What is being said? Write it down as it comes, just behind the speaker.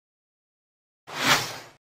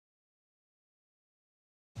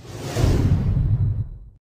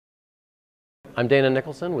I'm Dana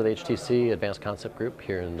Nicholson with HTC Advanced Concept Group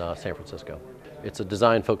here in San Francisco. It's a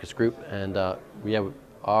design-focused group, and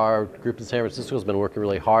our group in San Francisco has been working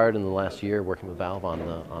really hard in the last year, working with Valve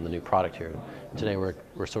on the new product here. And today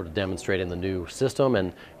we're sort of demonstrating the new system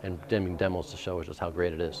and doing demos to show just how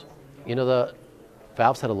great it is. You know,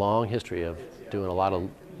 Valve's had a long history of doing a lot of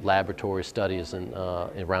laboratory studies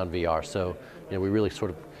around VR. So, you know, we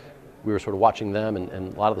were sort of watching them, and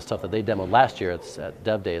a lot of the stuff that they demoed last year at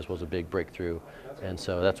Dev Days was a big breakthrough. And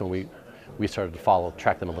so that's when we started to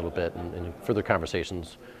track them a little bit, and in further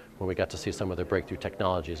conversations when we got to see some of their breakthrough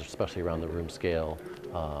technologies, especially around the room scale,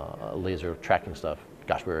 laser tracking stuff.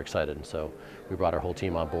 Gosh, we were excited, and so we brought our whole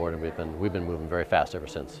team on board, and we've been moving very fast ever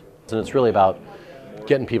since. And it's really about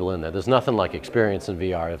getting people in there. There's nothing like experience in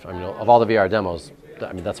VR. Of all the VR demos,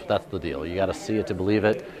 I mean, that's the deal. You got to see it to believe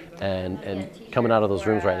it, and coming out of those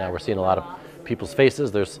rooms right now, we're seeing a lot of people's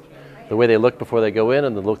faces. There's the way they look before they go in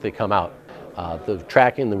and the look they come out. The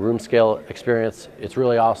tracking, the room scale experience, it's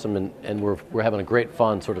really awesome, and we're having a great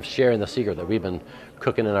fun sort of sharing the secret that we've been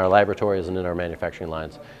cooking in our laboratories and in our manufacturing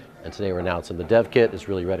lines. And today we're announcing the dev kit is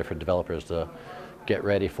really ready for developers to get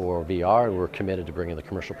ready for VR, and we're committed to bringing the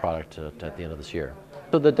commercial product at the end of this year.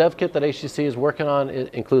 So the dev kit that HTC is working on,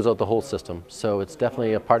 it includes the whole system. So it's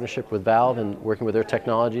definitely a partnership with Valve and working with their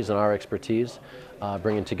technologies and our expertise,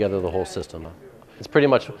 bringing together the whole system. It's pretty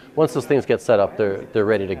much, once those things get set up, they're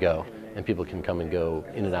ready to go, and people can come and go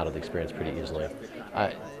in and out of the experience pretty easily.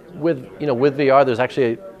 With VR,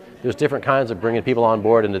 there's different kinds of bringing people on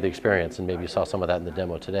board into the experience, and maybe you saw some of that in the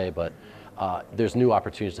demo today, but there's new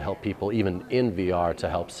opportunities to help people, even in VR, to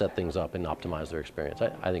help set things up and optimize their experience.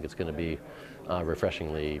 I think it's going to be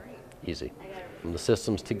refreshingly easy. The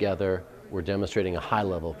systems together, we're demonstrating a high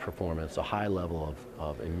level of performance, a high level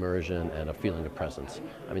of immersion, and a feeling of presence.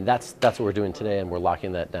 I mean, that's what we're doing today, and we're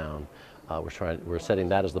locking that down. We're setting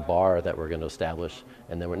that as the bar that we're going to establish,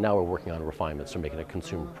 and then now we're working on refinements to making a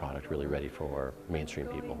consumer product really ready for mainstream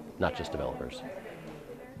people, not just developers.